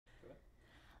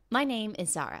My name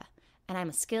is Zara, and I'm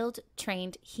a skilled,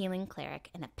 trained healing cleric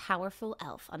and a powerful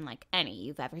elf unlike any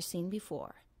you've ever seen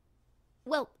before.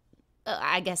 Well,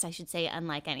 I guess I should say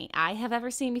unlike any I have ever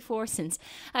seen before, since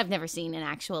I've never seen an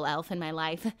actual elf in my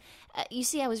life. You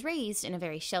see, I was raised in a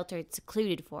very sheltered,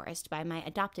 secluded forest by my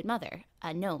adopted mother,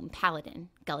 a gnome paladin,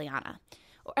 Gulliana,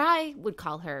 or I would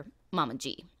call her Mama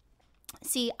G.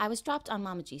 See, I was dropped on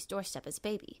Mama G's doorstep as a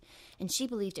baby, and she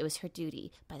believed it was her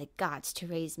duty by the gods to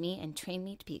raise me and train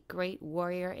me to be a great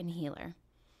warrior and healer.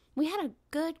 We had a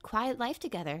good, quiet life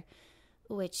together,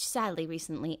 which sadly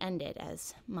recently ended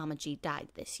as Mama G died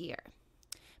this year.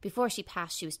 Before she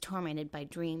passed, she was tormented by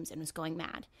dreams and was going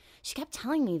mad. She kept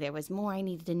telling me there was more I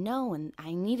needed to know, and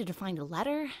I needed to find a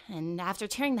letter, and after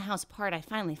tearing the house apart, I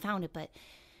finally found it, but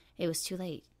it was too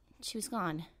late. She was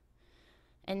gone.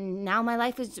 And now my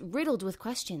life is riddled with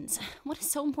questions. What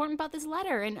is so important about this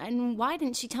letter? And why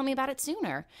didn't she tell me about it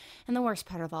sooner? And the worst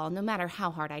part of all, no matter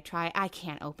how hard I try, I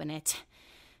can't open it.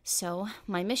 So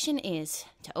my mission is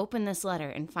to open this letter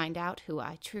and find out who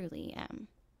I truly am.